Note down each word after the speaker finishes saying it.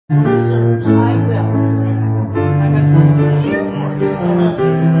I will. I'm going to send them to the airport.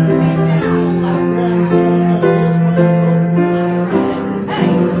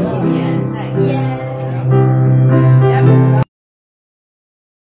 Nice.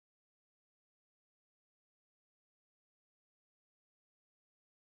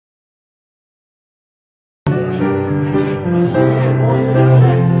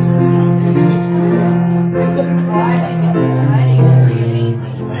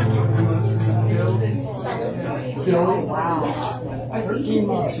 Yep. Wow. 13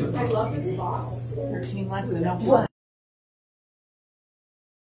 months. 13 months and no one.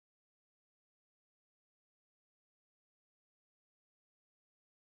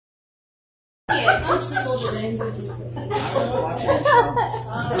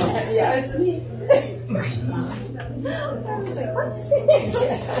 Yeah, it's me.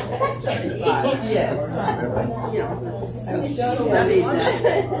 Yes. I'm still studying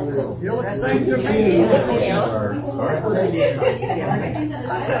that. You look the same to me.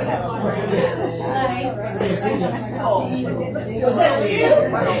 Was that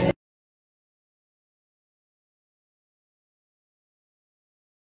you?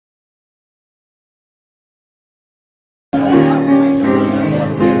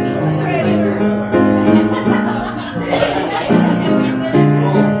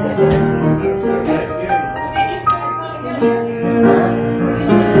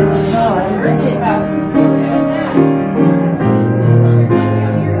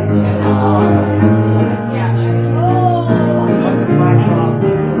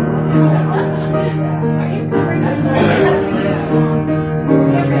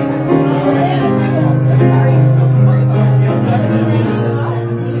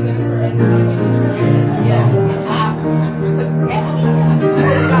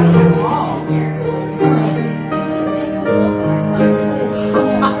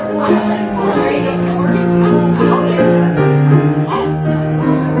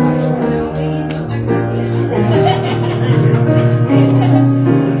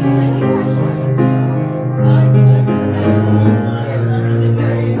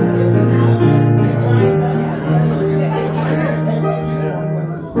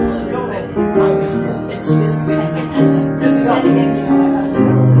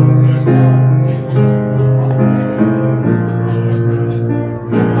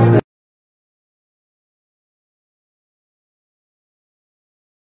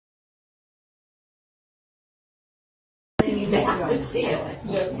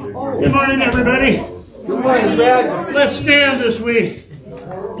 Good morning, everybody. Good morning, Dad. Let's stand as we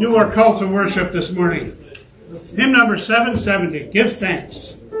do our call to worship this morning. Hymn number 770, Give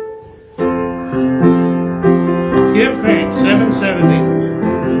Thanks. Give Thanks, 770.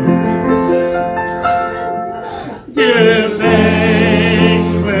 Give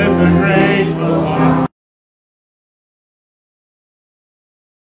thanks with a grateful heart.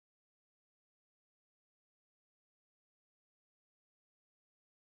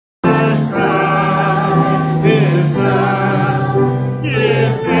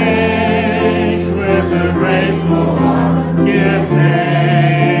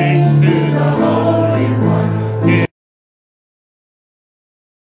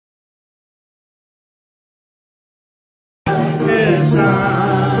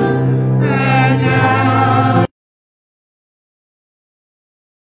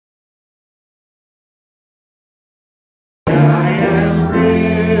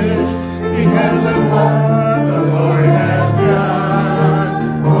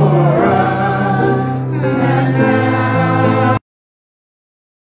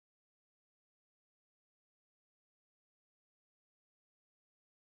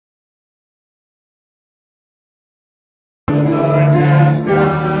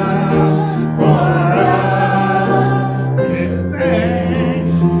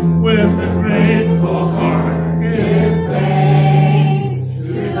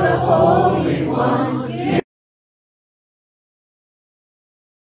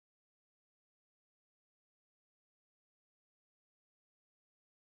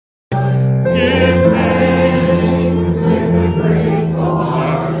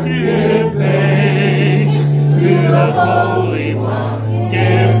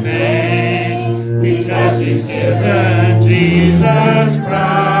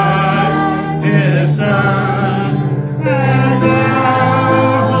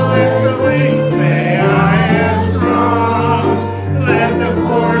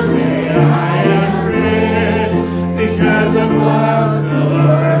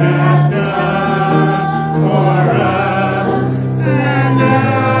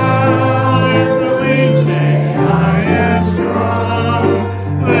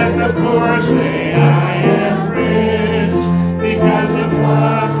 Let say I am rich because of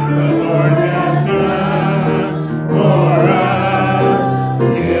what the Lord has done for us.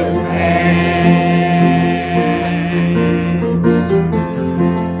 Give thanks.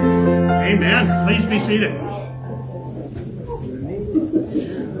 Amen. Please be seated.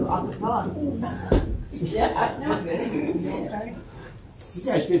 You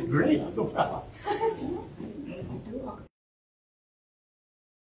guys did great.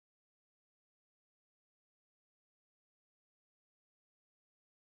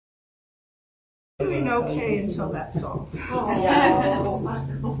 Doing okay until that song.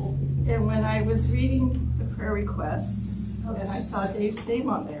 And when I was reading the prayer requests and I saw Dave's name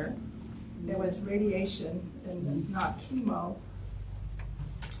on there, it was radiation and not chemo.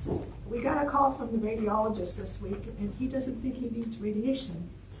 We got a call from the radiologist this week and he doesn't think he needs radiation.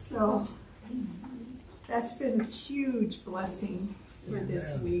 So that's been a huge blessing for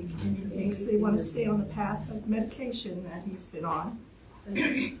this week. And he thinks they want to stay on the path of medication that he's been on.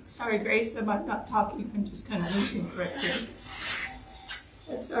 Sorry, Grace, I'm not talking. I'm just kind of losing correct here.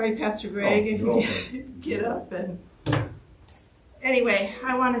 And sorry, Pastor Greg, if you get up. And anyway,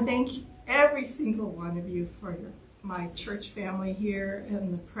 I want to thank every single one of you for my church family here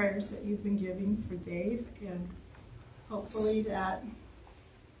and the prayers that you've been giving for Dave. And hopefully that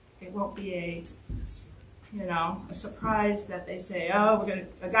it won't be a surprise that they say, oh,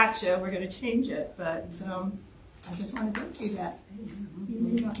 I gotcha, we're going to change it. But I just want to thank you that you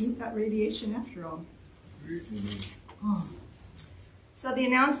may not need that radiation after all. Oh. So the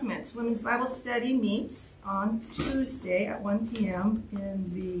announcements. Women's Bible Study meets on Tuesday at 1 p.m.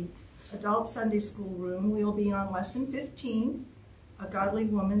 in the Adult Sunday School room. We will be on Lesson 15, A Godly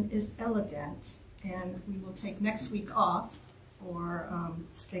Woman is Elegant. And we will take next week off for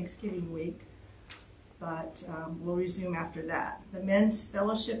Thanksgiving week. But we'll resume after that. The Men's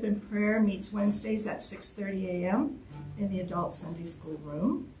Fellowship and Prayer meets Wednesdays at 6:30 a.m. in the Adult Sunday School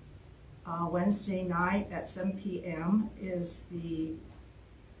room. Wednesday night at 7 p.m. is the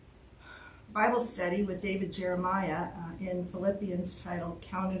Bible study with David Jeremiah in Philippians titled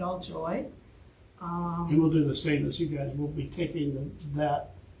Count It All Joy. And we'll do the same as you guys. We'll be taking the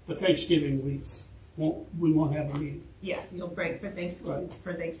Thanksgiving week. We won't have a meeting. Yeah, you'll break for Thanksgiving, right.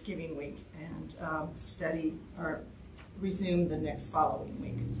 for Thanksgiving week and study or resume the next following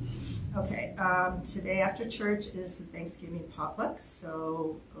week. Okay, today after church is the Thanksgiving potluck,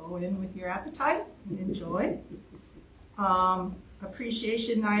 so go in with your appetite and enjoy.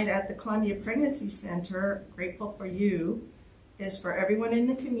 Appreciation night at the Columbia Pregnancy Center, Grateful for You, is for everyone in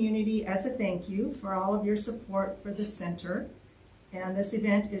the community as a thank you for all of your support for the center. And this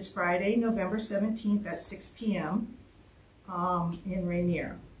event is Friday, November 17th at 6 p.m. In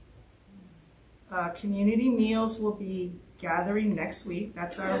Rainier. Community meals will be gathering next week.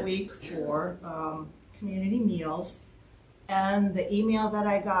 That's our week for community meals. And the email that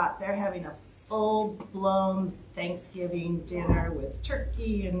I got, they're having a full-blown Thanksgiving dinner with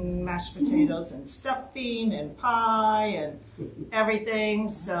turkey and mashed potatoes and stuffing and pie and everything.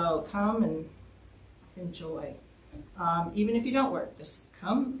 So come and enjoy. Even if you don't work, just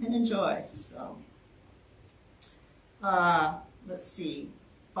come and enjoy. So, let's see.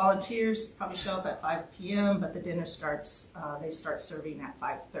 Volunteers probably show up at 5 p.m., but the dinner starts, they start serving at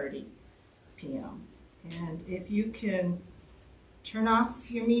 5:30 p.m. And if you can turn off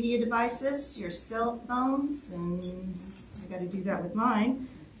your media devices, your cell phones, and I got to do that with mine,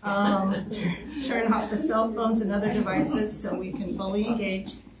 turn off the cell phones and other devices so we can fully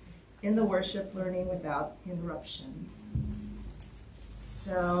engage in the worship learning without interruption.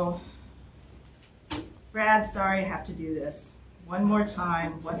 So, Brad, sorry I have to do this. One more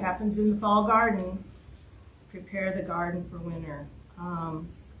time, what happens in the fall garden? Prepare the garden for winter.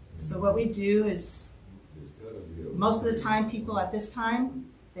 So what we do is, most of the time, people at this time,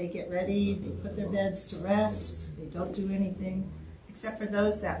 they get ready, they put their beds to rest, they don't do anything, except for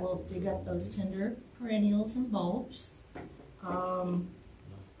those that will dig up those tender perennials and bulbs.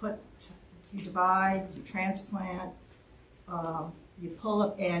 You divide, you transplant, you pull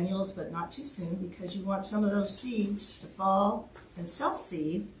up annuals, but not too soon because you want some of those seeds to fall and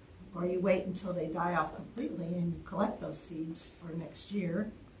self-seed, or you wait until they die off completely and you collect those seeds for next year.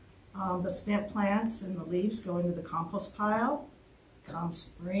 The spent plants and the leaves go into the compost pile. Come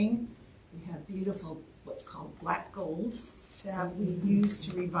spring, we have beautiful, what's called black gold, that we use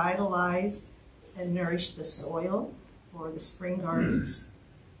to revitalize and nourish the soil for the spring gardens.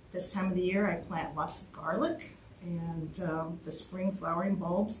 This time of the year, I plant lots of garlic and the spring flowering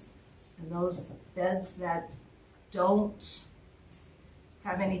bulbs, and those beds that don't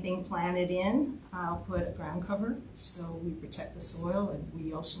have anything planted in, I'll put a ground cover so we protect the soil and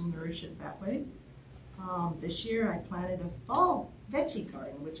we also nourish it that way. This year I planted a fall veggie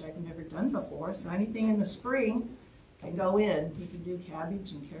garden, which I've never done before, so anything in the spring can go in. You can do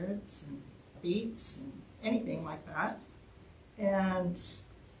cabbage and carrots and beets and anything like that. And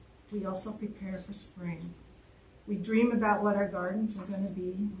we also prepare for spring. We dream about what our gardens are going to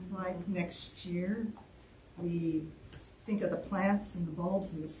be like next year. We think of the plants and the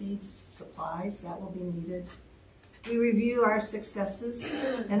bulbs and the seeds, supplies that will be needed. We review our successes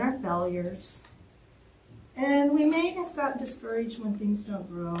and our failures. And we may have gotten discouraged when things don't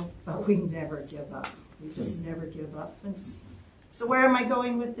grow, but we never give up. We just never give up. And so where am I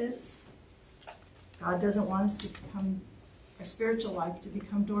going with this? God doesn't want us to become, our spiritual life to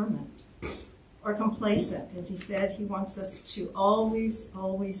become dormant or complacent. And he said he wants us to always,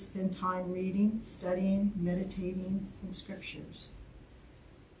 always spend time reading, studying, meditating in scriptures.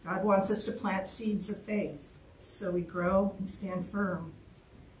 God wants us to plant seeds of faith so we grow and stand firm.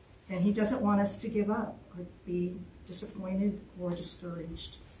 And he doesn't want us to give up or be disappointed or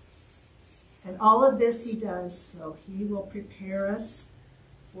discouraged. And all of this he does so he will prepare us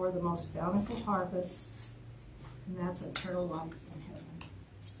for the most bountiful harvest, and that's eternal life in heaven.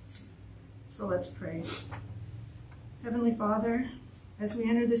 So let's pray. Heavenly Father, as we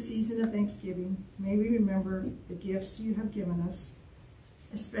enter the season of Thanksgiving, may we remember the gifts you have given us,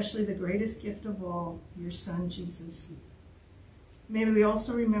 especially the greatest gift of all, your Son, Jesus. May we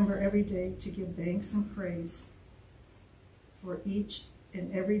also remember every day to give thanks and praise, for each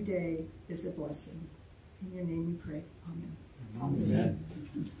and every day is a blessing. In your name we pray. Amen. Amen.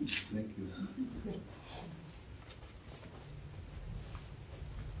 Thank you.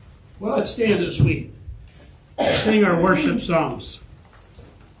 Well, let's stand as we sing our worship songs.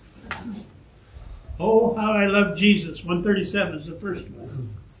 Oh, how I love Jesus. 137 is the first one.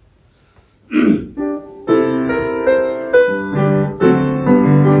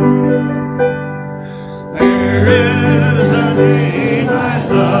 There is a name I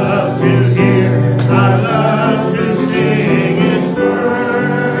love to hear. I love to sing its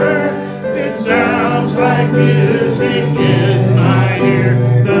word. It sounds like music in my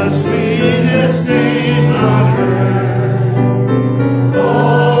ear, the sweetest name on earth.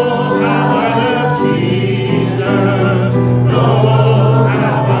 Oh, how I love Jesus. Oh,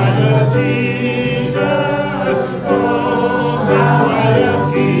 how I love Jesus. Oh, how I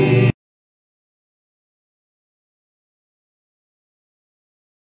love Jesus.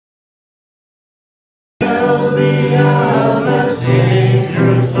 Tells me of a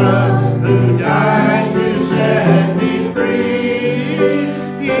Savior's love who died to set me free.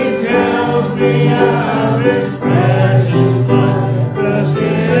 He tells me of His precious blood, the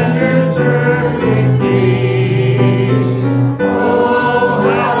sinner's perfect need. Oh,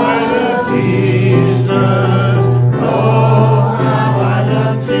 how I love Jesus. Oh, how I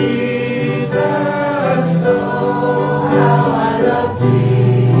love Jesus. Oh, how I love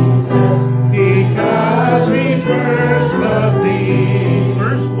Jesus. Because he first loved me.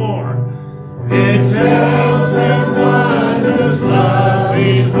 Verse 4. It tells of one whose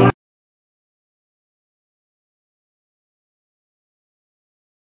loving heart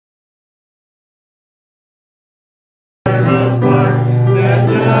apart, that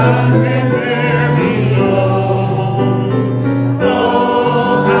none can bear me alone.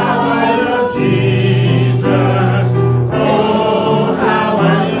 Oh, how I love Jesus. Oh, how I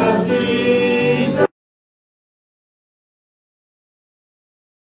love Jesus.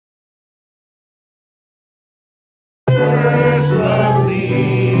 First love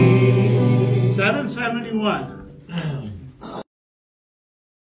me. 771.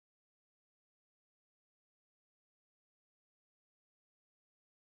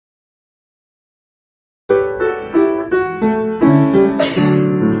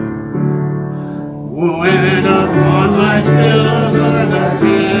 When upon my pillows are the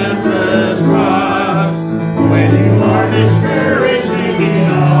tempest tossed, when you are discouraged, thinking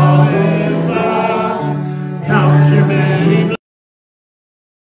all is lost, count your many blessings.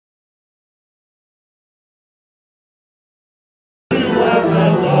 What the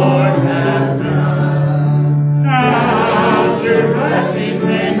Lord has done. Count your blessings,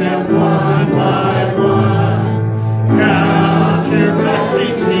 name them one by one. Count your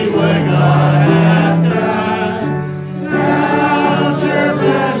blessings, see what God has done.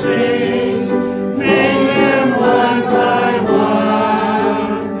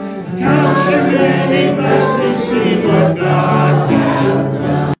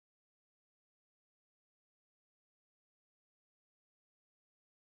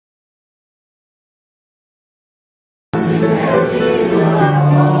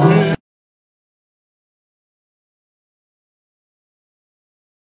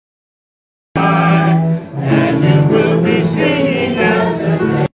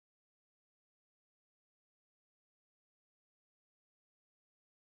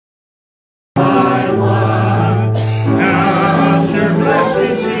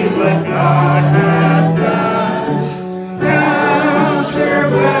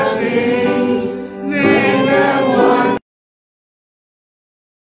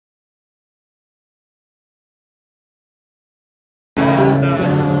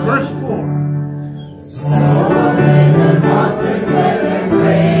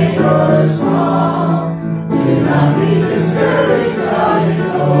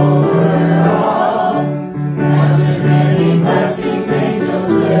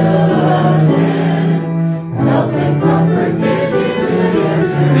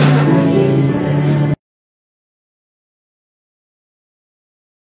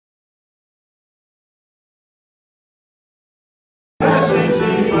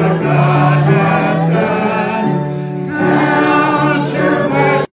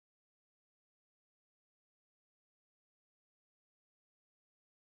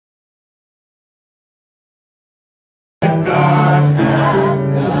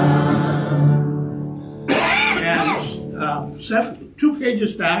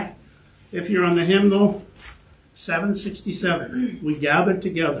 pages back, if you're on the hymnal 767, we gather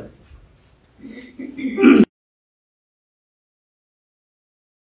together. We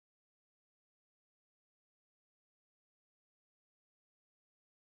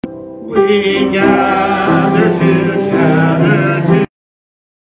gather together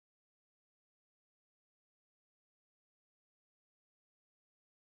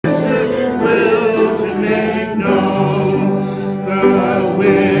to make known the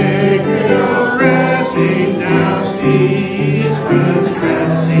wicked oppressing now ceases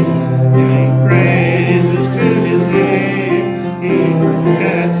pressing, giving praises to his name, he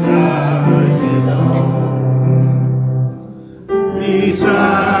forgets not his own.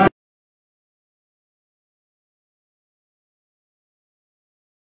 Besides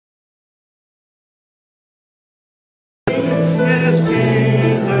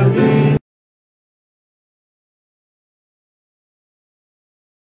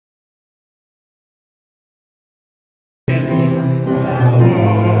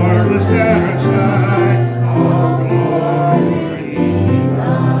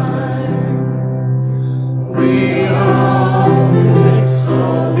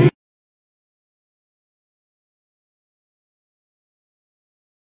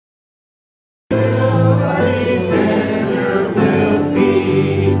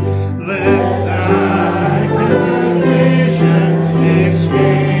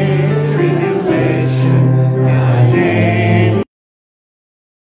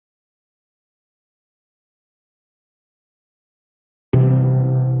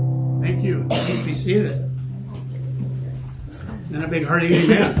thank you. Please be seated. And a big hearty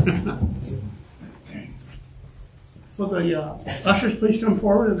amen. Will the ushers please come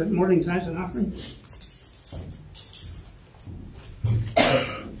forward at the morning tithes and offerings?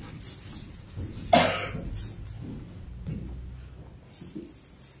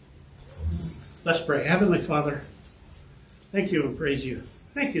 Let's pray. Heavenly Father, thank you and praise you.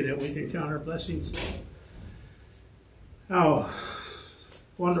 Thank you that we can count our blessings. How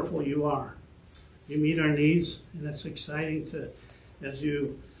wonderful you are. You meet our needs, and it's exciting to, as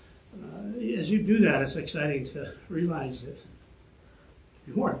you do that, it's exciting to realize that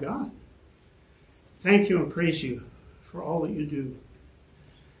you are God. Thank you and praise you for all that you do.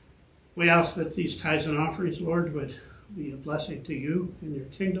 We ask that these tithes and offerings, Lord, would be a blessing to you in your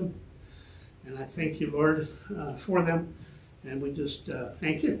kingdom. And I thank you, Lord, for them. And we just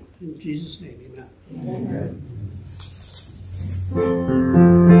thank you. In Jesus' name, amen. Amen.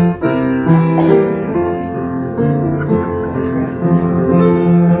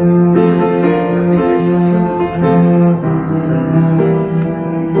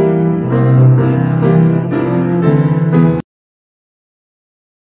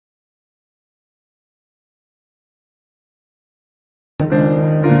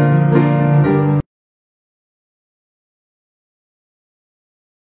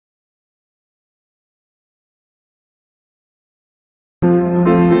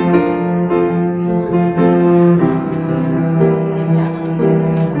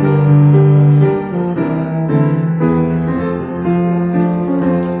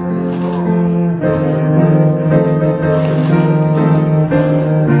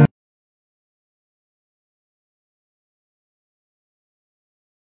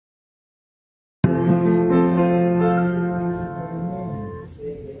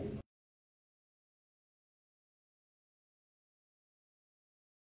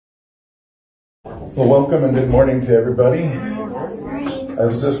 Well, welcome and good morning to everybody. I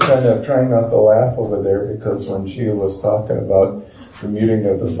was just kind of trying not to laugh over there because when Sheila was talking about the muting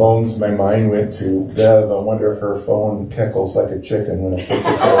of the phones, my mind went to Bev. I wonder if her phone cackles like a chicken when it's such a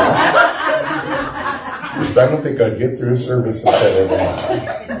call. I don't think I'd get through service if that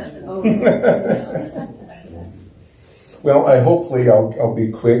ever. Well, hopefully I'll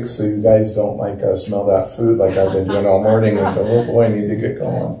be quick so you guys don't smell that food like I've been doing all morning and go, oh boy, I need to get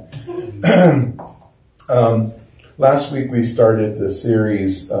going. Last week we started the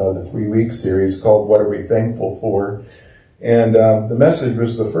series, the 3-week series called What Are We Thankful For? And the message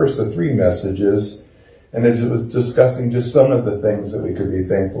was the first of 3 messages, and it was discussing just some of the things that we could be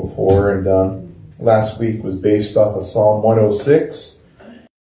thankful for. And last week was based off of Psalm 106.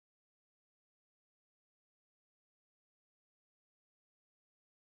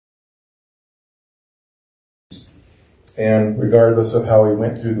 And regardless of how we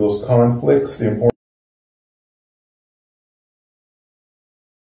went through those conflicts, the important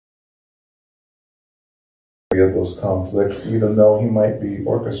of those conflicts, even though he might be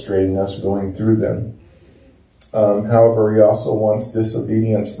orchestrating us going through them. However, he also wants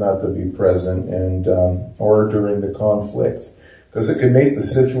disobedience not to be present and or during the conflict. because it could make the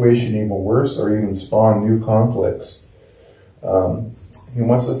situation even worse or even spawn new conflicts. He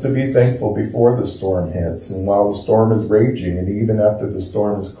wants us to be thankful before the storm hits and while the storm is raging and even after the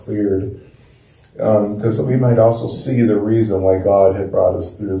storm is cleared, because we might also see the reason why God had brought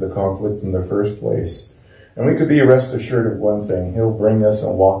us through the conflict in the first place. And we could be rest assured of one thing: He'll bring us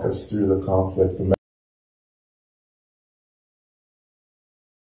and walk us through the conflict. And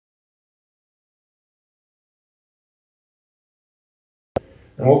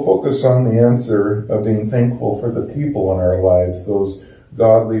we'll focus on the answer of being thankful for the people in our lives, those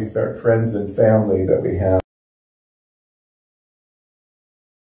godly friends and family that we have.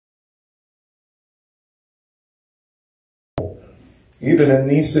 Even in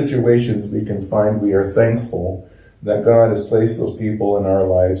these situations, we can find we are thankful that God has placed those people in our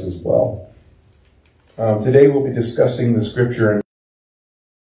lives as well. Today we'll be discussing the scripture in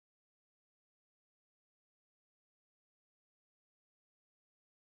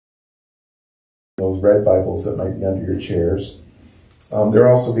those red Bibles that might be under your chairs. There will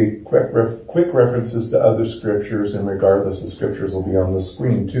also be quick references to other scriptures, and regardless, the scriptures will be on the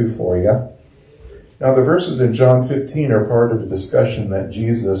screen too for you. Now, the verses in John 15 are part of a discussion that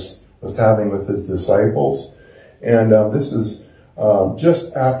Jesus was having with his disciples. And this is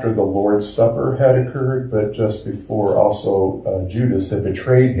just after the Lord's Supper had occurred, but just before also Judas had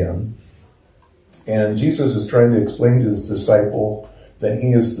betrayed him. And Jesus is trying to explain to his disciple that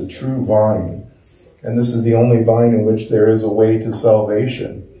he is the true vine. And this is the only vine in which there is a way to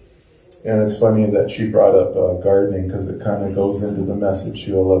salvation. And it's funny that she brought up gardening, because it kind of goes into the message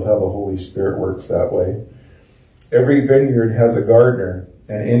too. I love how the Holy Spirit works that way. Every vineyard has a gardener,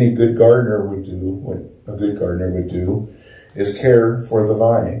 and any good gardener would do, what a good gardener would do, is care for the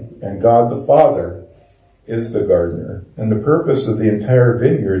vine. And God the Father is the gardener. And the purpose of the entire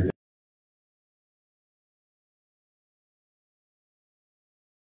vineyard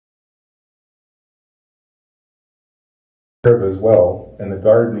as well, and the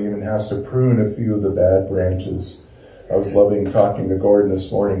garden even has to prune a few of the bad branches. I was loving talking to Gordon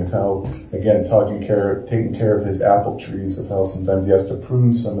this morning of how, again, taking care of his apple trees, of how sometimes he has to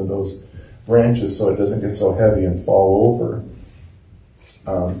prune some of those branches so it doesn't get so heavy and fall over.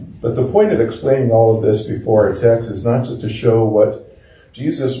 But the point of explaining all of this before our text is not just to show what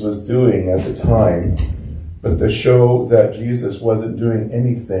Jesus was doing at the time, but to show that Jesus wasn't doing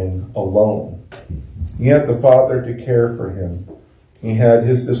anything alone. He had the Father to care for him. He had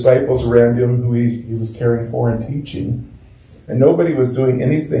his disciples around him who he was caring for and teaching. And nobody was doing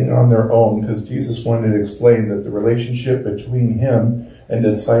anything on their own, because Jesus wanted to explain that the relationship between him and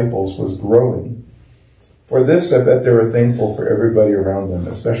the disciples was growing. For this, I bet they were thankful for everybody around them,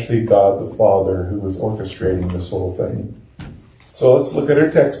 especially God the Father, who was orchestrating this whole thing. So let's look at our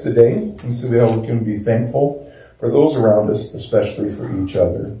text today and see how we can be thankful for those around us, especially for each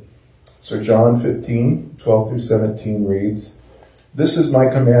other. So John 15, 12 through 17 reads, "This is my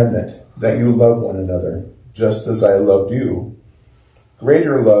commandment, that you love one another, just as I loved you.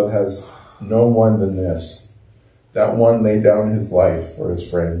 Greater love has no one than this, that one laid down his life for his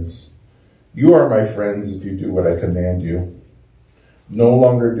friends. You are my friends if you do what I command you. No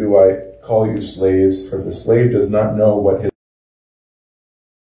longer do I call you slaves, for the slave does not know what his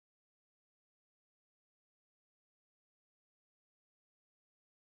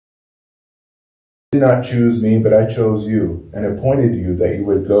did not choose me, but I chose you, and appointed you that you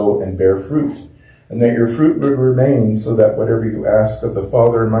would go and bear fruit, and that your fruit would remain, so that whatever you ask of the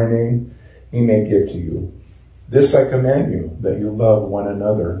Father in my name, he may give to you. This I command you, that you love one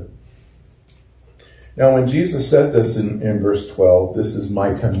another." Now, when Jesus said this in verse 12, "This is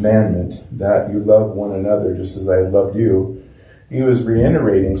my commandment, that you love one another just as I loved you," he was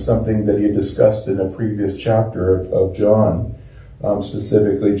reiterating something that he had discussed in a previous chapter of John.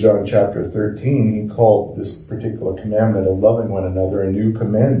 Specifically, John chapter 13, he called this particular commandment of loving one another a new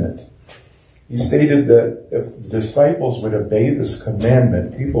commandment. He stated that if the disciples would obey this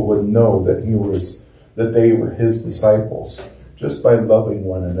commandment, people would know that they were his disciples, just by loving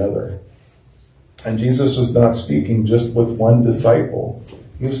one another. And Jesus was not speaking just with one disciple.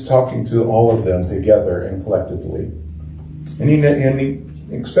 He was talking to all of them together and collectively. And he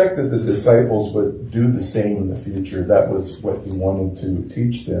expected the disciples would do the same in the future. That was what he wanted to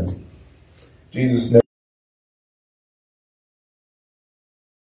teach them. Jesus never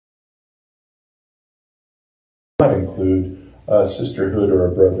did not include a sisterhood or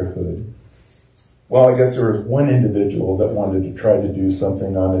a brotherhood. Well, I guess there was one individual that wanted to try to do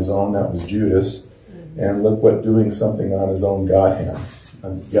something on his own. That was Judas. And look what doing something on his own got him. I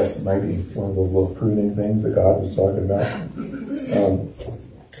guess it might be one of those little pruning things that God was talking about.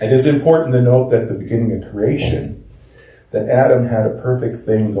 It is important to note that at the beginning of creation, that Adam had a perfect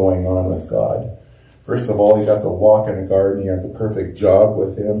thing going on with God. First of all, he got to walk in a garden. He had the perfect job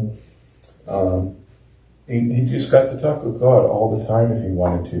with him. He just got to talk with God all the time if he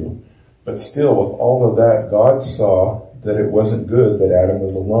wanted to. But still, with all of that, God saw that it wasn't good that Adam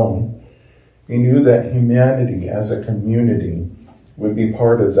was alone. He knew that humanity as a community would be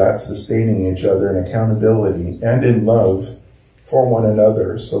part of that, sustaining each other in accountability and in love for one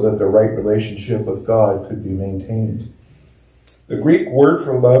another so that the right relationship with God could be maintained. The Greek word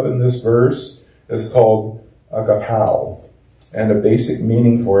for love in this verse is called agapao, and a basic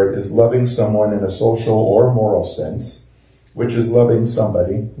meaning for it is loving someone in a social or moral sense, which is loving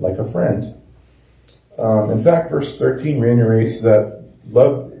somebody like a friend. In fact, verse 13 reiterates that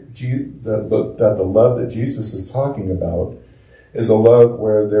the love that Jesus is talking about is a love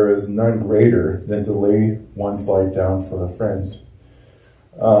where there is none greater than to lay one's life down for a friend.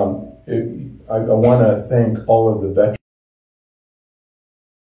 I want to thank all of the veterans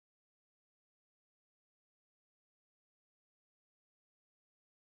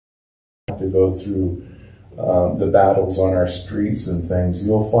to go through the battles on our streets and things.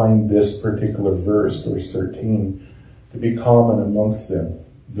 You'll find this particular verse, verse 13, to be common amongst them,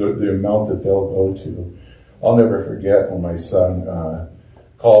 the amount that they'll go to. I'll never forget when my son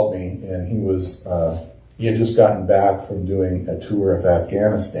called me, and he had just gotten back from doing a tour of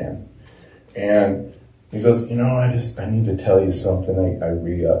Afghanistan. And he goes, I need to tell you something. I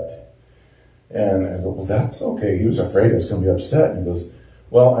re-upped. And I go, well, that's okay. He was afraid I was going to be upset. And he goes,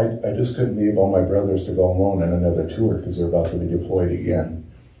 well, I just couldn't leave all my brothers to go alone on another tour because they're about to be deployed again.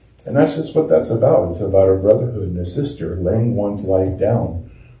 And that's just what that's about. It's about a brotherhood and a sister laying one's life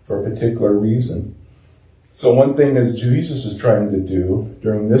down for a particular reason. So one thing that Jesus is trying to do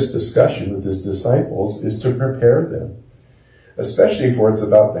during this discussion with his disciples is to prepare them, especially for what's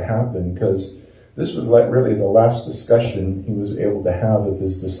about to happen, because this was like really the last discussion he was able to have with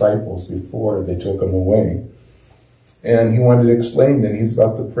his disciples before they took him away. And he wanted to explain that he's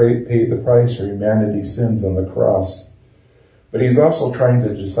about to pay the price for humanity's sins on the cross. But he's also trying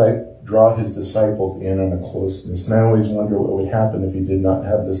to draw his disciples in on a closeness. And I always wonder what would happen if he did not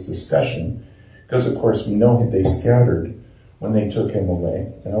have this discussion. Because, of course, we know they scattered when they took him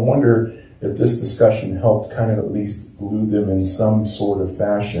away. And I wonder if this discussion helped kind of at least glue them in some sort of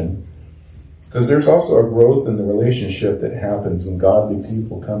fashion. Because there's also a growth in the relationship that happens when godly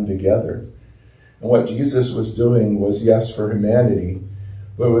people come together. And what Jesus was doing was, yes, for humanity,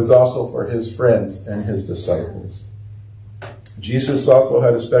 but it was also for his friends and his disciples. Jesus also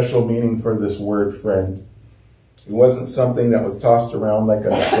had a special meaning for this word friend. It wasn't something that was tossed around like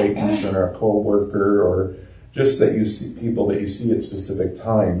an acquaintance or a co-worker or just that you see people that you see at specific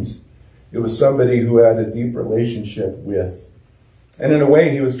times. It was somebody who had a deep relationship with. And in a way,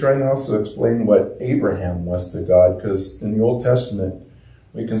 he was trying to also explain what Abraham was to God, because in the Old Testament,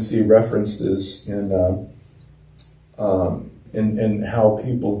 we can see references in how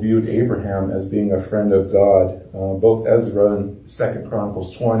people viewed Abraham as being a friend of God. Both Ezra in 2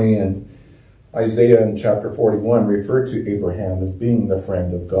 Chronicles 20 and Isaiah in chapter 41 refer to Abraham as being the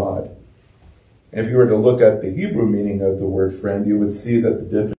friend of God. And if you were to look at the Hebrew meaning of the word friend, you would see that the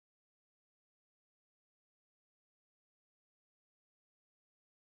difference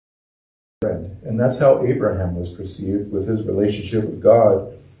friend. And that's how Abraham was perceived with his relationship with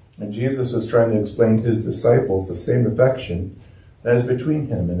God. And Jesus is trying to explain to his disciples the same affection that is between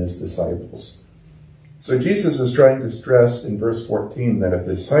him and his disciples. So Jesus is trying to stress in verse 14 that if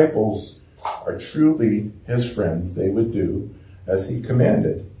the disciples are truly his friends, they would do as he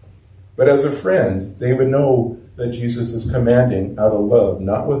commanded. But as a friend, they would know that Jesus is commanding out of love,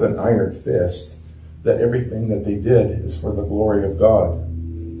 not with an iron fist, that everything that they did is for the glory of God.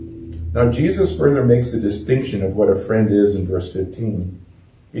 Now, Jesus further makes the distinction of what a friend is in verse 15.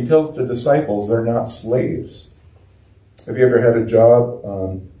 He tells the disciples they're not slaves. Have you ever had a job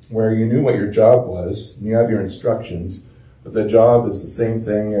where you knew what your job was, and you have your instructions, but the job is the same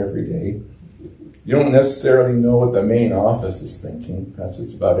thing every day? You don't necessarily know what the main office is thinking. That's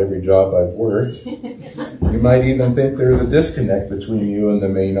just about every job I've worked. You might even think there's a disconnect between you and the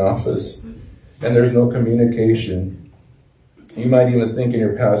main office, and there's no communication. You might even think in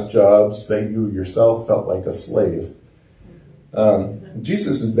your past jobs that you yourself felt like a slave.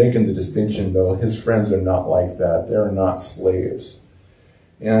 Jesus is making the distinction, though. His friends are not like that. They're not slaves.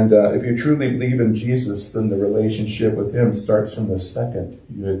 And if you truly believe in Jesus, then the relationship with him starts from the second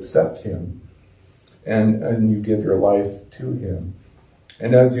you accept him and you give your life to him.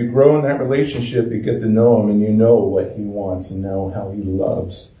 And as you grow in that relationship, you get to know him and you know what he wants and know how he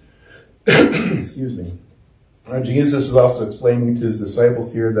loves. Excuse me. Jesus is also explaining to his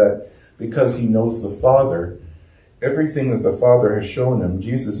disciples here that because he knows the Father, Everything that the Father has shown him,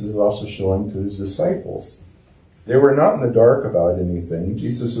 Jesus is also showing to his disciples. They were not in the dark about anything.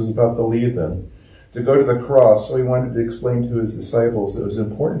 Jesus was about to lead them, to go to the cross. So he wanted to explain to his disciples it was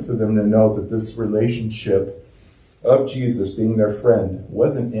important for them to know that this relationship of Jesus being their friend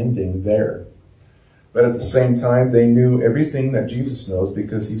wasn't ending there. But at the same time, they knew everything that Jesus knows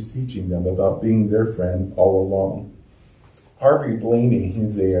because he's teaching them about being their friend all along. Harvey Blaney,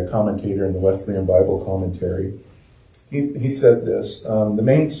 he's a commentator in the Wesleyan Bible Commentary, he said this, the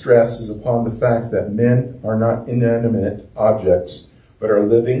main stress is upon the fact that men are not inanimate objects, but are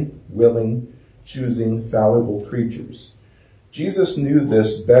living, willing, choosing, fallible creatures. Jesus knew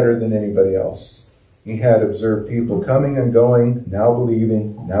this better than anybody else. He had observed people coming and going, now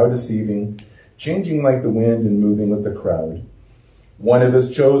believing, now deceiving, changing like the wind and moving with the crowd. One of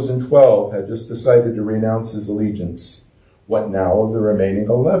his chosen 12 had just decided to renounce his allegiance. What now of the remaining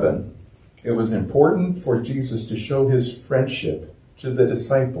 11? It was important for Jesus to show his friendship to the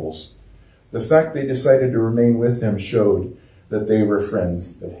disciples. The fact they decided to remain with him showed that they were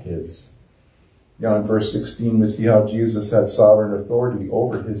friends of his. Now in verse 16, we see how Jesus had sovereign authority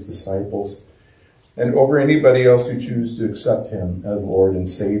over his disciples and over anybody else who chose to accept him as Lord and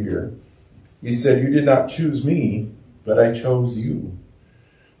Savior. He said, "You did not choose me, but I chose you."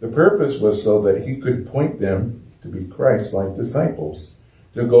 The purpose was so that he could point them to be Christ-like disciples,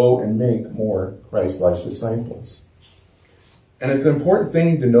 to go and make more Christ-like disciples. And it's an important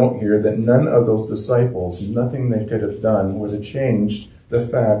thing to note here that none of those disciples, nothing they could have done would have changed the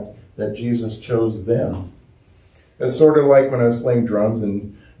fact that Jesus chose them. It's sort of like when I was playing drums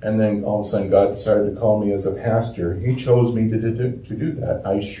and then all of a sudden God decided to call me as a pastor. He chose me to do that.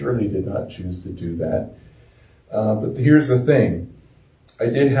 I surely did not choose to do that. But here's the thing. I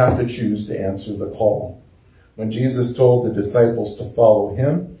did have to choose to answer the call. When Jesus told the disciples to follow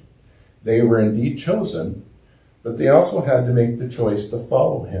him, they were indeed chosen, but they also had to make the choice to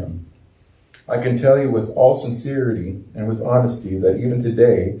follow him. I can tell you with all sincerity and with honesty that even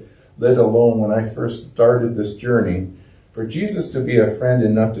today, let alone when I first started this journey, for Jesus to be a friend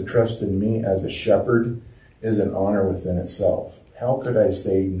enough to trust in me as a shepherd is an honor within itself. How could I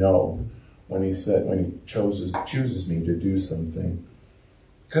say no when he chooses me to do something?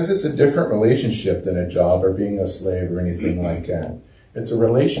 Because it's a different relationship than a job or being a slave or anything like that. It's a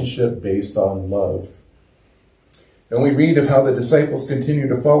relationship based on love. And we read of how the disciples continued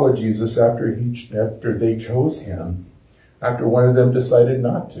to follow Jesus after they chose him, after one of them decided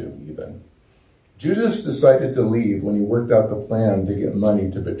not to even. Judas decided to leave when he worked out the plan to get money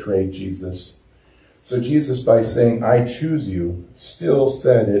to betray Jesus. So Jesus, by saying, "I choose you," still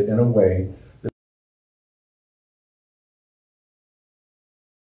said it in a way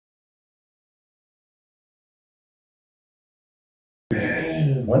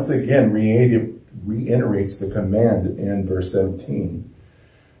once again reiterates the command in verse 17.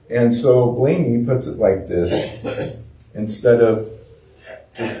 And so Blaney puts it like this. Instead of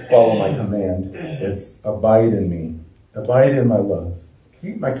just follow my command, it's abide in me. Abide in my love.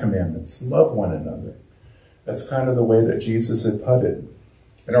 Keep my commandments. Love one another. That's kind of the way that Jesus had put it.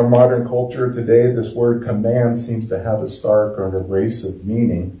 In our modern culture today, this word command seems to have a stark or abrasive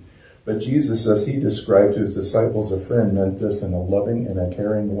meaning. But Jesus, as he described to his disciples a friend, meant this in a loving and a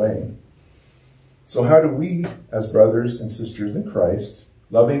caring way. So how do we, as brothers and sisters in Christ,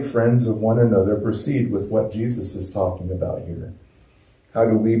 loving friends of one another, proceed with what Jesus is talking about here? How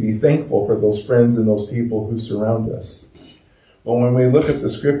do we be thankful for those friends and those people who surround us? Well, when we look at the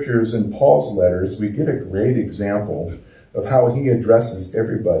scriptures in Paul's letters, we get a great example of how he addresses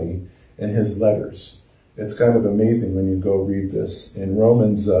everybody in his letters. It's kind of amazing when you go read this. In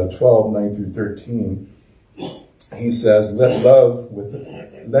Romans 12, 9 through 13, he says, let love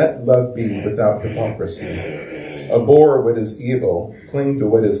be without hypocrisy. Abhor what is evil, cling to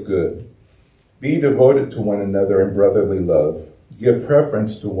what is good. Be devoted to one another in brotherly love. Give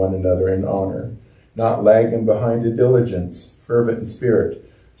preference to one another in honor, not lagging behind in diligence, fervent in spirit,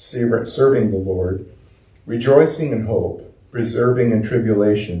 serving the Lord, rejoicing in hope, persevering in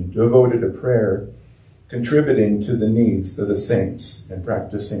tribulation, devoted to prayer, contributing to the needs of the saints, and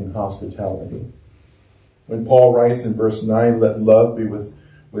practicing hospitality. When Paul writes in verse 9, let love be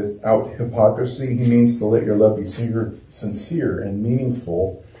without hypocrisy, he means to let your love be sincere and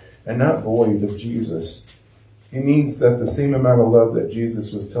meaningful and not void of Jesus. He means that the same amount of love that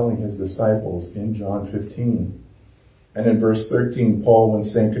Jesus was telling his disciples in John 15. And in verse 13, Paul, when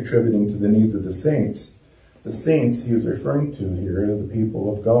saying contributing to the needs of the saints he was referring to here are the people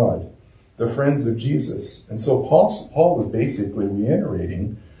of God, the friends of Jesus. And so Paul was basically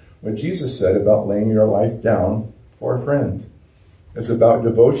reiterating what Jesus said about laying your life down for a friend. It's about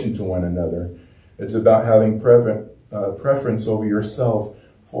devotion to one another. It's about having preference over yourself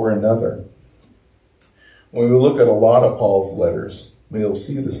for another. When we look at a lot of Paul's letters, we'll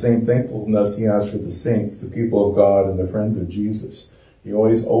see the same thankfulness he has for the saints, the people of God, and the friends of Jesus. He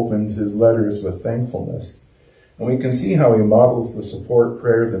always opens his letters with thankfulness. And we can see how he models the support,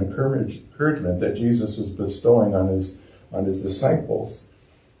 prayers, and encouragement that Jesus was bestowing on his disciples.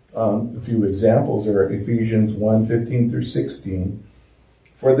 A few examples are Ephesians 1:15 through 16.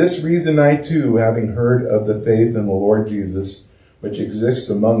 For this reason I too, having heard of the faith in the Lord Jesus, which exists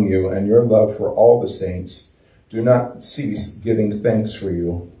among you, and your love for all the saints, do not cease giving thanks for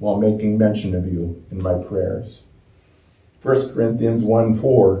you while making mention of you in my prayers. 1 Corinthians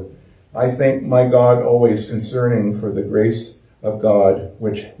 1:4, I thank my God always concerning for the grace of God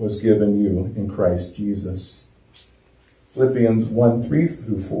which was given you in Christ Jesus. Philippians 1:3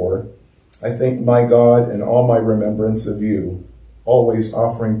 through 4, I thank my God in all my remembrance of you, always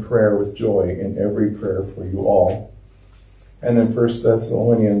offering prayer with joy in every prayer for you all. And in 1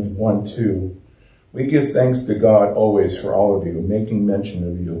 Thessalonians 1:2, we give thanks to God always for all of you, making mention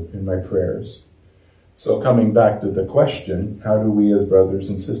of you in my prayers. So coming back to the question, how do we as brothers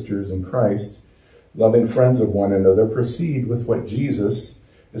and sisters in Christ, loving friends of one another, proceed with what Jesus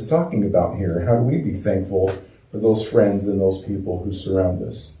is talking about here? How do we be thankful for those friends and those people who surround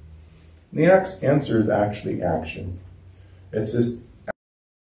us? And the answer is actually action. It's just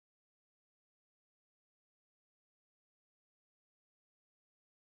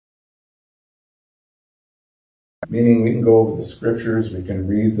meaning we can go over the scriptures, we can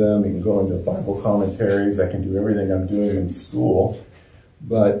read them, we can go into Bible commentaries, I can do everything I'm doing in school,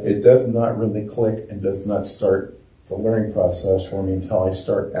 but it does not really click and does not start the learning process for me until I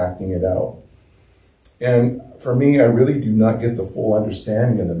start acting it out. And for me, I really do not get the full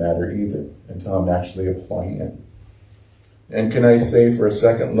understanding of the matter either until I'm actually applying it. And can I say for a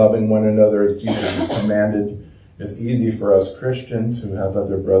second, loving one another as Jesus has commanded is easy for us Christians who have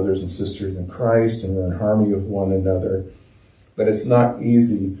other brothers and sisters in Christ and we're in harmony with one another. But it's not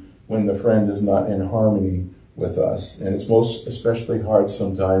easy when the friend is not in harmony with us. And it's most especially hard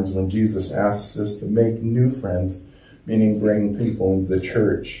sometimes when Jesus asks us to make new friends, meaning bring people into the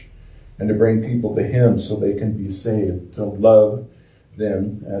church and to bring people to him so they can be saved. To love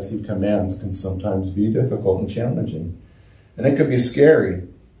them as he commands can sometimes be difficult and challenging. And it can be scary.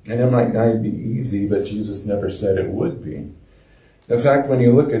 And it might not be easy, but Jesus never said it would be. In fact, when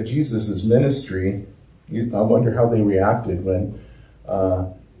you look at Jesus' ministry, I wonder how they reacted when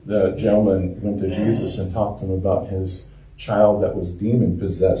the gentleman went to Jesus and talked to him about his child that was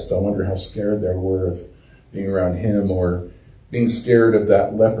demon-possessed. I wonder how scared they were of being around him, or being scared of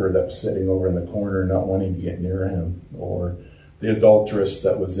that leper that was sitting over in the corner not wanting to get near him, or the adulteress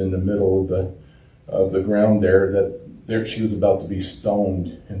that was in the middle of the ground there, she was about to be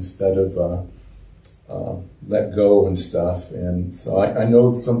stoned instead of let go and stuff. And so I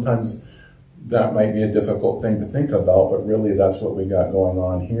know sometimes that might be a difficult thing to think about, but really that's what we got going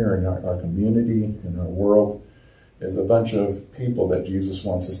on here in our community, in our world, is a bunch of people that Jesus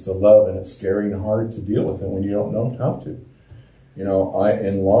wants us to love, and it's scary and hard to deal with it when you don't know how to. You know,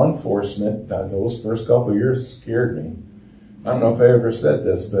 in law enforcement, those first couple of years scared me. I don't know if I ever said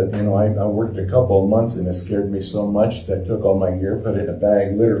this, but, you know, I worked a couple of months and it scared me so much that I took all my gear, put it in a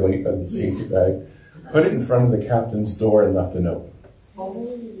bag, literally a big bag, put it in front of the captain's door and left a note.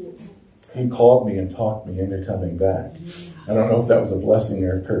 He called me and talked me into coming back. I don't know if that was a blessing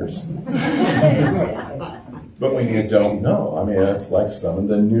or a curse. But when you don't know, I mean, it's like some of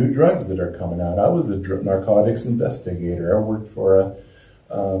the new drugs that are coming out. I was a narcotics investigator. I worked for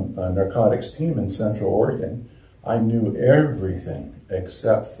a narcotics team in Central Oregon. I knew everything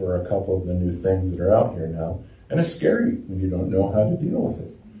except for a couple of the new things that are out here now. And it's scary when you don't know how to deal with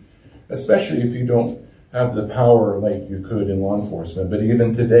it, especially if you don't have the power like you could in law enforcement. But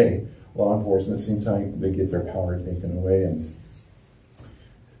even today, law enforcement seems like they get their power taken away. And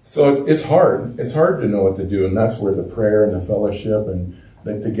so it's hard. It's hard to know what to do. And that's where the prayer and the fellowship and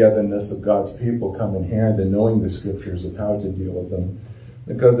the togetherness of God's people come in hand, and knowing the scriptures of how to deal with them.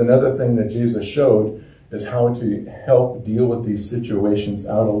 Because another thing that Jesus showed is how to help deal with these situations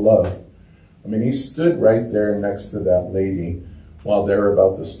out of love. I mean, he stood right there next to that lady while they were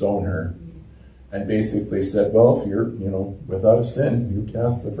about to stone her, and basically said, well, if you're, without a sin, you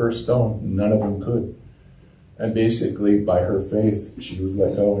cast the first stone. None of them could. And basically, by her faith, she was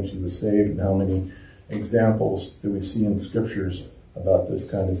let go and she was saved. And how many examples do we see in scriptures about this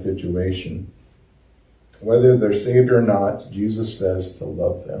kind of situation? Whether they're saved or not, Jesus says to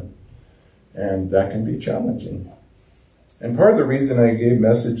love them. And that can be challenging. And part of the reason I gave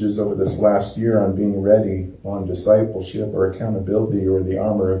messages over this last year on being ready, on discipleship or accountability or the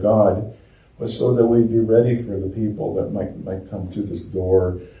armor of God, was so that we'd be ready for the people that might come through this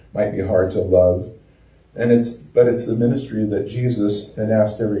door, might be hard to love. But it's the ministry that Jesus had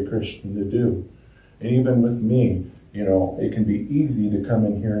asked every Christian to do. And even with me, you know, it can be easy to come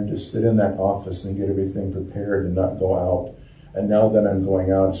in here and just sit in that office and get everything prepared and not go out. And now that I'm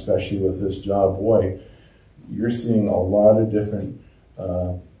going out, especially with this job, boy, you're seeing a lot of different,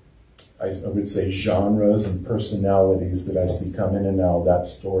 I would say, genres and personalities that I see come in and out of that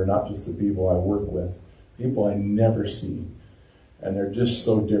store, not just the people I work with, people I never see. And they're just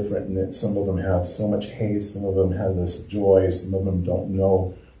so different, and that some of them have so much hate, some of them have this joy, some of them don't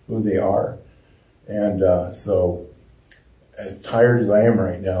know who they are. And so, as tired as I am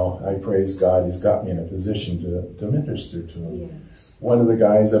right now, I praise God, He's got me in a position to minister to them. Yes. One of the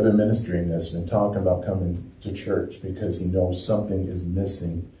guys I've been ministering this has been talking about coming to church because he knows something is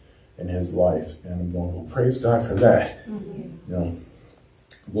missing in his life. And I'm going, well, praise God for that. Mm-hmm. You know,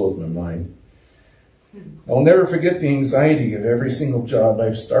 it blows my mind. I'll never forget the anxiety of every single job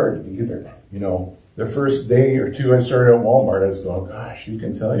I've started either. You know, the first day or two I started at Walmart, I was going, gosh, you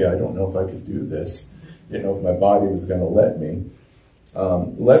can tell you, I don't know if I could do this. Didn't know if my body was going to let me.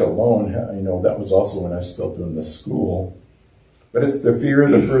 Let alone, you know, that was also when I was still doing the school. But it's the fear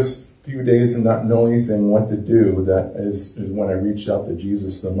of the first few days and not knowing anything what to do that is when I reached out to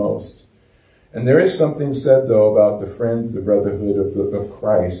Jesus the most. And there is something said, though, about the friends, the brotherhood of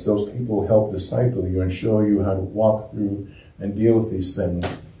Christ. Those people who help disciple you and show you how to walk through and deal with these things.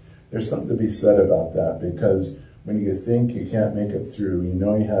 There's something to be said about that, because when you think you can't make it through, you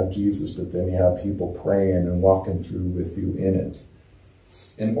know you have Jesus, but then you have people praying and walking through with you in it.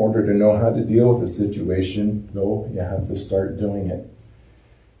 In order to know how to deal with the situation, though, you have to start doing it.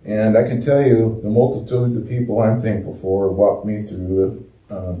 And I can tell you, the multitudes of people I'm thankful for walked me through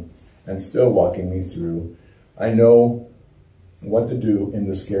and still walking me through. I know what to do in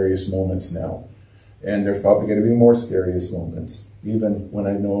the scariest moments now. And there's probably going to be more scariest moments, even when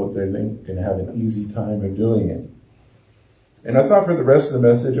I know they're going to have an easy time of doing it. And I thought for the rest of the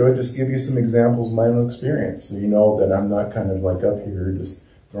message, I would just give you some examples of my own experience, so you know that I'm not kind of like up here just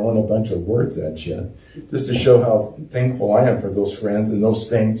throwing a bunch of words at you, just to show how thankful I am for those friends and those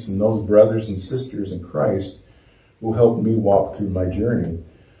saints and those brothers and sisters in Christ who helped me walk through my journey.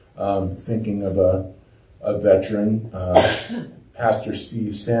 Thinking of a veteran, Pastor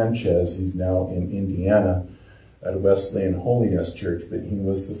Steve Sanchez. He's now in Indiana at a Wesleyan Holiness Church, but he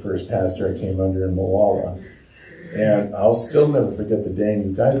was the first pastor I came under in Molalla. And I'll still never forget the day, and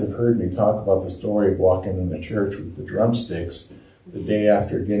you guys have heard me talk about the story of walking in the church with the drumsticks the day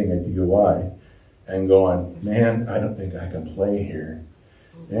after getting a DUI and going, man, I don't think I can play here.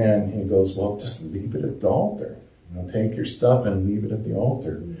 And he goes, well, just leave it at the altar. You know, take your stuff and leave it at the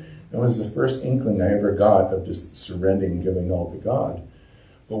altar. It was the first inkling I ever got of just surrendering and giving all to God.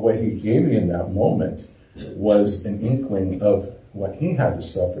 But what he gave me in that moment was an inkling of what he had to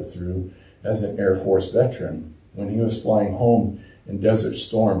suffer through as an Air Force veteran. When he was flying home in Desert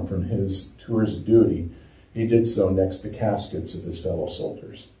Storm from his tours of duty, he did so next to caskets of his fellow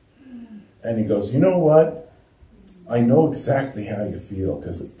soldiers. And he goes, you know what? I know exactly how you feel,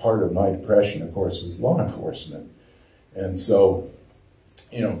 because part of my depression, of course, was law enforcement. And so,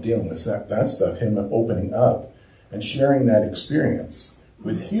 you know, dealing with that stuff, him opening up and sharing that experience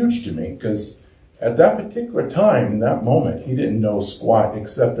was huge to me, because at that particular time, in that moment, he didn't know squat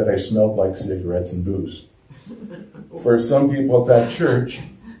except that I smelled like cigarettes and booze. For some people at that church,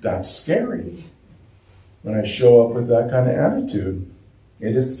 that's scary. When I show up with that kind of attitude,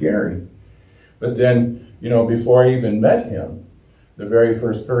 it is scary. But then, you know, before I even met him, the very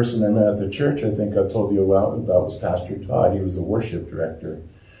first person I met at the church, I think I told you about was Pastor Todd. He was the worship director.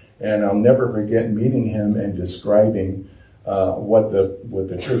 And I'll never forget meeting him and describing what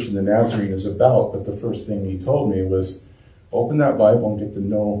the Church of the Nazarene is about. But the first thing he told me was, open that Bible and get to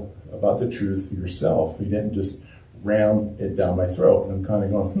know about the truth for yourself. He didn't just ram it down my throat. And I'm kind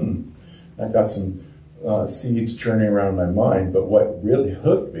of going, I got some seeds churning around my mind. But what really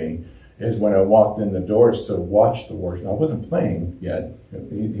hooked me is when I walked in the doors to watch the worship. I wasn't playing yet.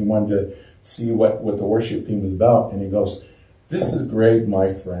 He wanted to see what the worship team was about. And he goes, this is Greg,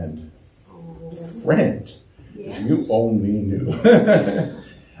 my friend. Friend. Yes. If you only knew.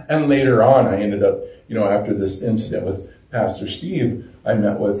 And later on, I ended up, you know, after this incident with Pastor Steve, I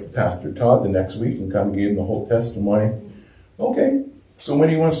met with Pastor Todd the next week and kind of gave him the whole testimony. Okay, so when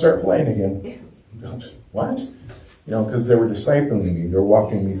do you want to start playing again? He goes, what? You know, because they were discipling me. They were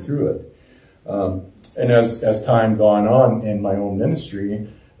walking me through it. And as time gone on in my own ministry,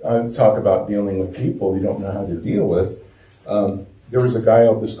 I talk about dealing with people you don't know how to deal with. There was a guy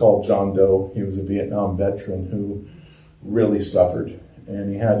I'll just call John Doe. He was a Vietnam veteran who really suffered.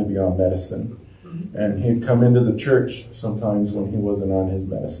 and he had to be on medicine. And he'd come into the church sometimes when he wasn't on his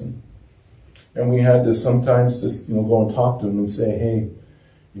medicine. And we had to sometimes just, go and talk to him and say, hey,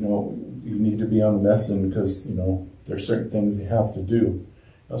 you need to be on medicine because, there's certain things you have to do.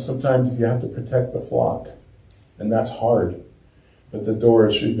 Sometimes you have to protect the flock, and that's hard. But the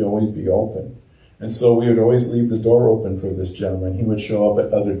doors should always be open. And so we would always leave the door open for this gentleman. He would show up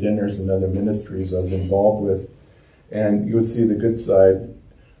at other dinners and other ministries I was involved with, and you would see the good side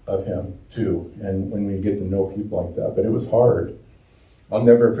of him too, and when we get to know people like that. But it was hard. I'll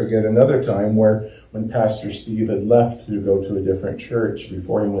never forget another time when Pastor Steve had left to go to a different church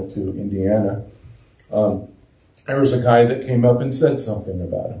before he went to Indiana. There was a guy that came up and said something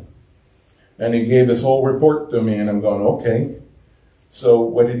about him. And he gave his whole report to me, and I'm going, okay. So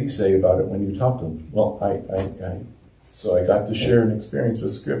what did he say about it when you talked to him? Well, so I got to share an experience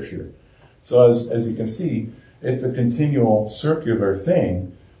with Scripture. So as you can see, it's a continual circular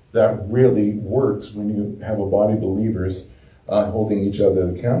thing that really works when you have a body of believers holding each other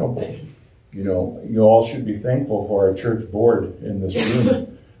accountable. You all should be thankful for our church board in this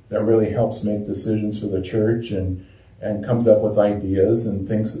room that really helps make decisions for the church and comes up with ideas and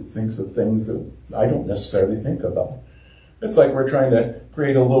thinks of things that I don't necessarily think about. It's like we're trying to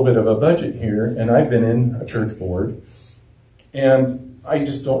create a little bit of a budget here, and I've been in a church board, and I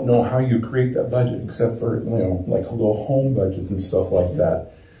just don't know how you create that budget except for, like a little home budget and stuff like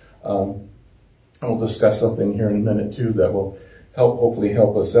that. I'll discuss something here in a minute too that will hopefully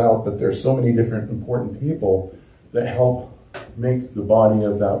help us out, but there's so many different important people that help make the body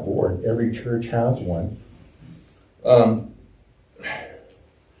of that board. Every church has one.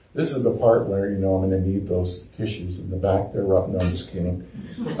 This is the part where, I'm going to need those tissues in the back. They're rough. No, I'm just kidding.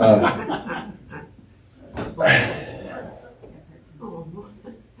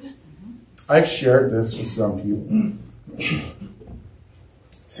 I've shared this with some people.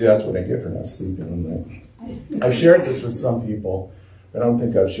 See, that's what I get for not sleeping in the night. I've shared this with some people, but I don't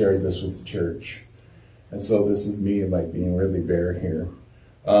think I've shared this with the church. And so this is me, like, being really bare here.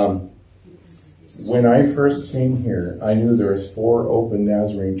 When I first came here, I knew there was 4 open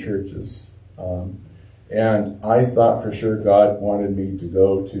Nazarene churches. And I thought for sure God wanted me to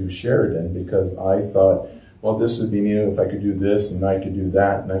go to Sheridan because I thought, well, this would be neat if I could do this, and I could do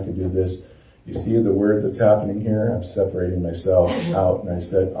that, and I could do this. You see the word that's happening here? I'm separating myself out, and I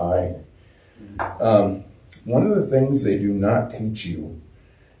said I. One of the things they do not teach you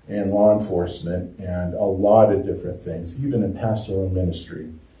in law enforcement and a lot of different things, even in pastoral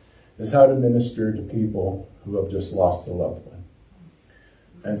ministry, is how to minister to people who have just lost a loved one.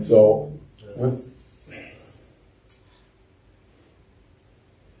 And so,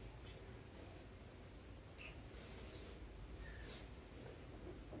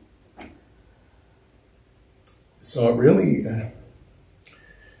 so it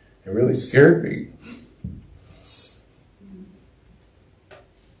really scared me.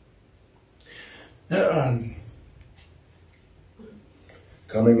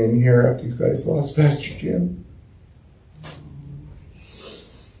 Coming in here after you guys lost Pastor Jim.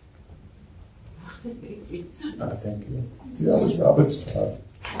 Thank you. See, that was Robin's job.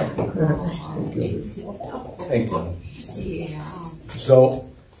 Thank you. Thank you. Yeah. So,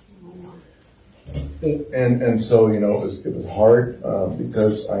 and so, it was hard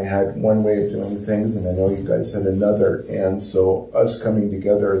because I had one way of doing things, and I know you guys had another. And so, us coming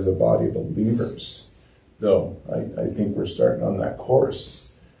together as a body of believers, though, I think we're starting on that course.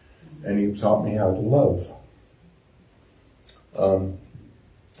 And he taught me how to love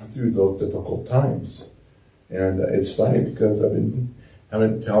through those difficult times. And it's funny because I've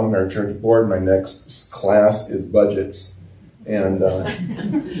been telling our church board my next class is budgets. And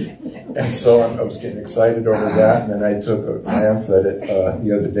so I was getting excited over that. And then I took a glance at it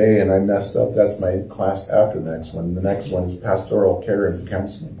the other day, and I messed up. That's my class after the next one. The next one is pastoral care and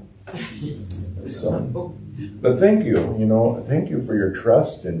counseling. So, but thank you, thank you for your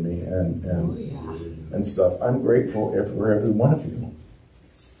trust in me and stuff. I'm grateful for every one of you.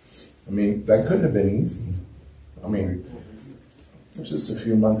 I mean, that couldn't have been easy. I mean, it was just a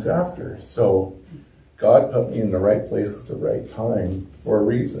few months after. So God put me in the right place at the right time for a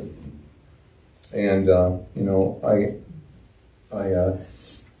reason. And, I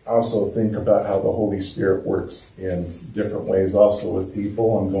also think about how the Holy Spirit works in different ways also with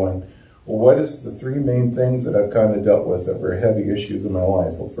people. I'm going, well, what is the 3 main things that I've kind of dealt with that were heavy issues in my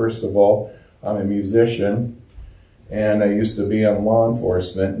life? Well, first of all, I'm a musician, and I used to be on law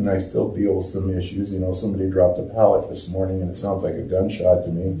enforcement, and I still deal with some issues. Somebody dropped a pallet this morning, and it sounds like a gunshot to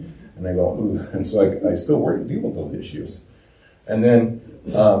me, and I go, ooh. And so I still deal with those issues. And then,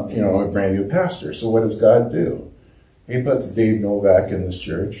 I'm a brand new pastor, so what does God do? He puts Dave Novak in this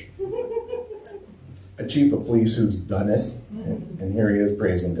church. A chief of police who's done it, and here he is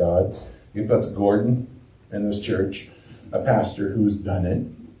praising God. He puts Gordon in this church, a pastor who's done it,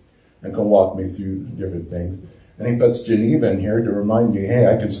 and can walk me through different things. And he puts Geneva in here to remind me, hey,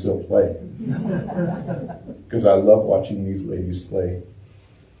 I can still play. Because I love watching these ladies play.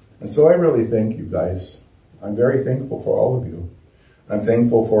 And so I really thank you guys. I'm very thankful for all of you. I'm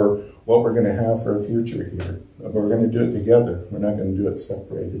thankful for what we're going to have for a future here. We're going to do it together. We're not going to do it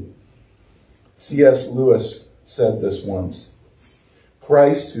separated. C.S. Lewis said this once.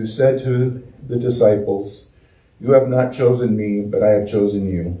 Christ, who said to the disciples, "You have not chosen me, but I have chosen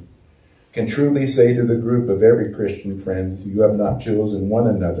you," can truly say to the group of every Christian friend, "You have not chosen one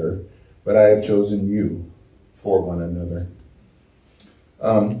another, but I have chosen you for one another."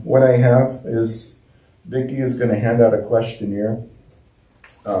 What I have is, Vicki is going to hand out a questionnaire.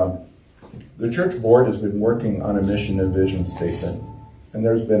 The church board has been working on a mission and vision statement. And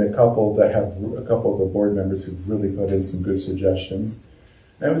there's been a couple of the board members who've really put in some good suggestions.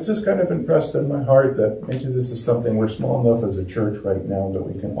 And it was just kind of impressed on my heart that maybe this is something we're small enough as a church right now that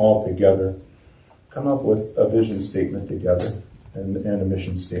we can all together come up with a vision statement together and a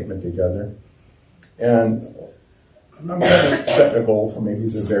mission statement together. And I'm going to set a goal for maybe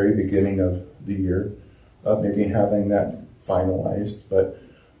the very beginning of the year of maybe having that finalized. But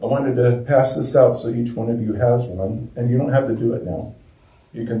I wanted to pass this out so each one of you has one, and you don't have to do it now.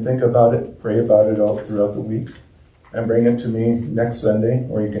 You can think about it, pray about it all throughout the week, and bring it to me next Sunday,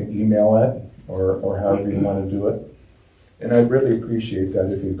 or you can email it, or however you want to do it. And I'd really appreciate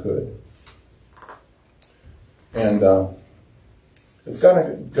that if you could. And it's got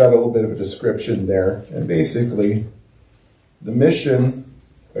a little bit of a description there. And basically, the mission,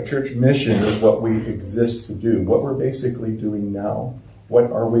 a church mission, is what we exist to do, what we're basically doing now. What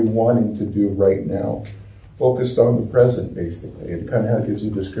are we wanting to do right now? Focused on the present, basically. It kind of gives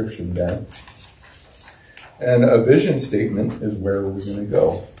you a description there. And a vision statement is where we're going to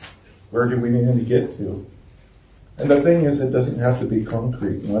go. Where do we need to get to? And the thing is, it doesn't have to be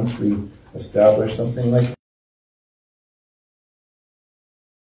concrete. Once we establish something like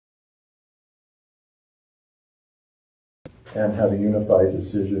and have a unified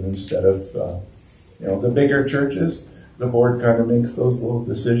decision instead of, the bigger churches, the board kind of makes those little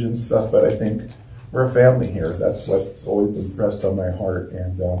decisions stuff, but I think we're a family here. That's what's always been pressed on my heart,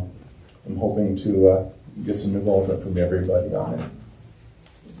 and I'm hoping to get some involvement from everybody on it.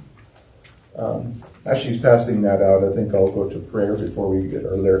 As she's passing that out, I think I'll go to prayer before we get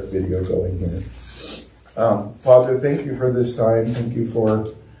our lyric video going here. Father, thank you for this time. Thank you for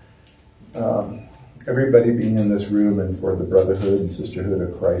everybody being in this room and for the brotherhood and sisterhood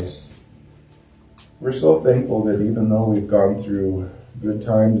of Christ. We're so thankful that even though we've gone through good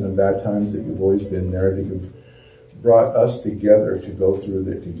times and bad times, that you've always been there, that you've brought us together to go through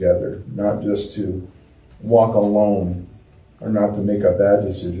it together, not just to walk alone or not to make a bad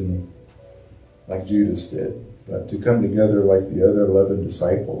decision like Judas did, but to come together like the other 11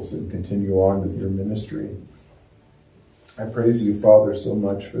 disciples and continue on with your ministry. I praise you, Father, so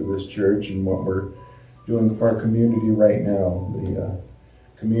much for this church and what we're doing for our community right now, the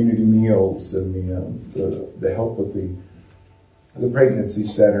community meals and the help with the pregnancy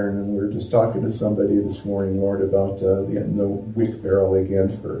center. And we were just talking to somebody this morning, Lord, about the WIC barrel again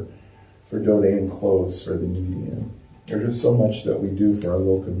for donating clothes for the needy. And there's just so much that we do for our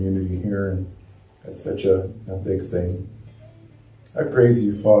little community here, and that's such a big thing. I praise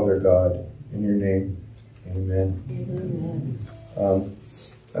you, Father God, in your name. Amen. Amen.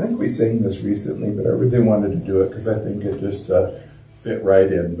 I think we sang this recently, but I really wanted to do it because I think it just fit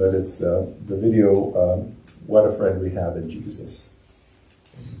right in. But it's the video, What a Friend We Have in Jesus.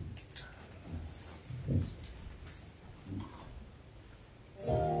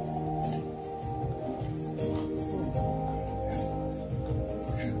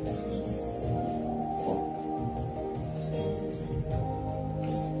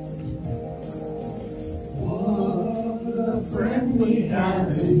 We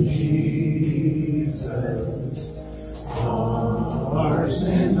have in Jesus all our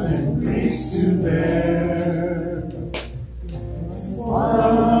sins and griefs to bear.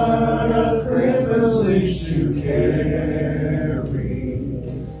 What a privilege to carry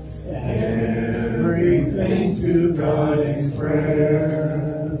everything to God in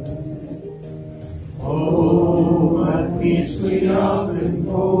prayer. Oh, what peace we often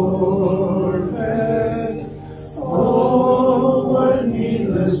forfeit. Oh, what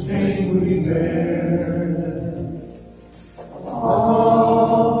needless pain we bear,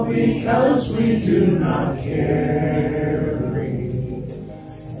 all because we do not carry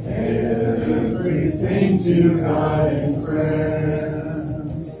everything to God.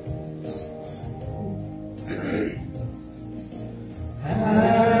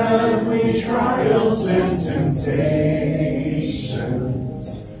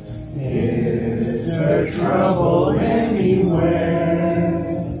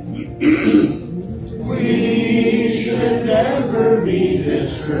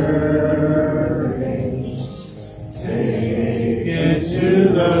 discouraged, take it to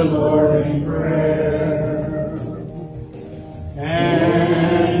the Lord in prayer.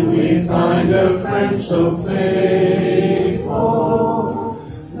 And we find a friend so faithful,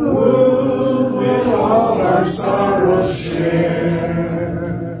 who will all our sorrows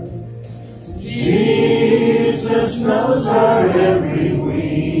share. Jesus knows our every weakness.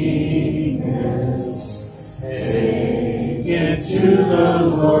 Take it to the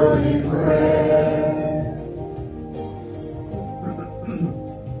Lord in prayer.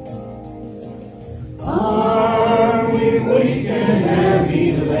 Are we weak and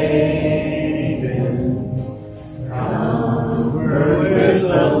heavy laden, covered with a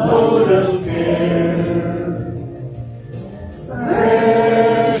load of care?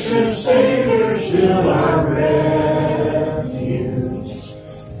 Precious Savior, still our refuge.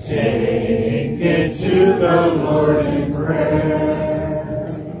 Take it to the Lord in prayer.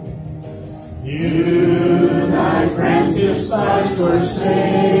 You, thy friends despise,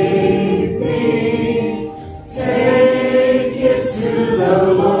 forsake thee. Take it to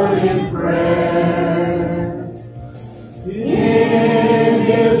the Lord in prayer. In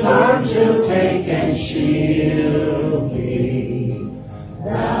his arms he'll take and shield thee.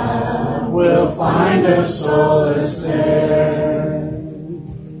 Thou wilt find a solace there.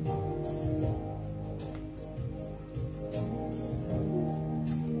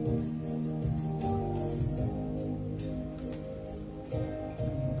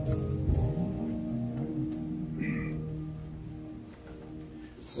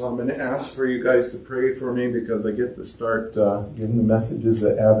 So I'm going to ask for you guys to pray for me because I get to start giving the messages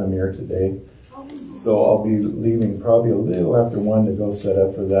at Avamere today. So I'll be leaving probably a little after 1 to go set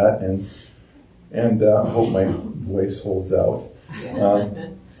up for that, and I hope my voice holds out.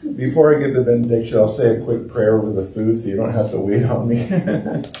 Before I give the benediction, I'll say a quick prayer over the food so you don't have to wait on me.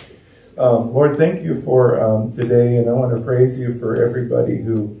 Lord, thank you for today, and I want to praise you for everybody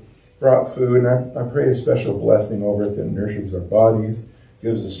who brought food, and I pray a special blessing over it that nourishes our bodies,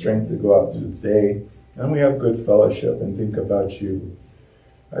 gives us strength to go out through the day, and we have good fellowship and think about you.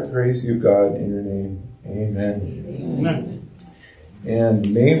 I praise you, God, in your name. Amen. Amen.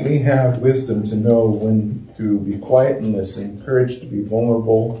 And may we have wisdom to know when to be quiet and listen, courage to be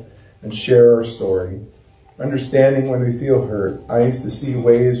vulnerable and share our story, understanding when we feel hurt, eyes to see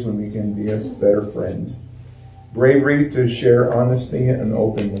ways when we can be a better friend, bravery to share honestly and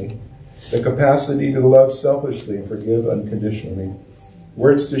openly, the capacity to love selfishly and forgive unconditionally,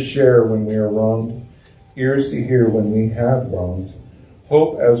 words to share when we are wronged, ears to hear when we have wronged,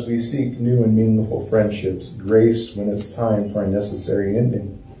 hope as we seek new and meaningful friendships, grace when it's time for a necessary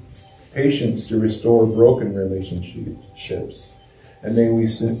ending, patience to restore broken relationships, and may we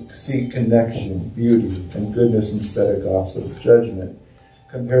seek connection, beauty, and goodness instead of gossip, judgment,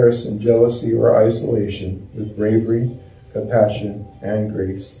 comparison, jealousy, or isolation with bravery, compassion, and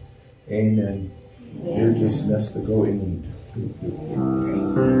grace. Amen. You're dismissed to go and eat.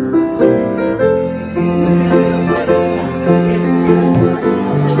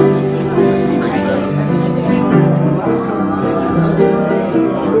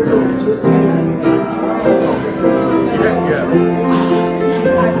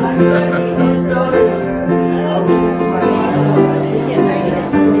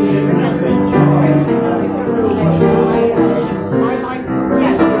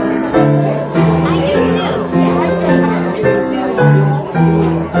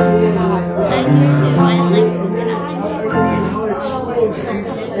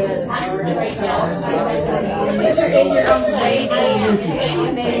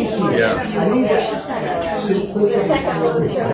 Yeah.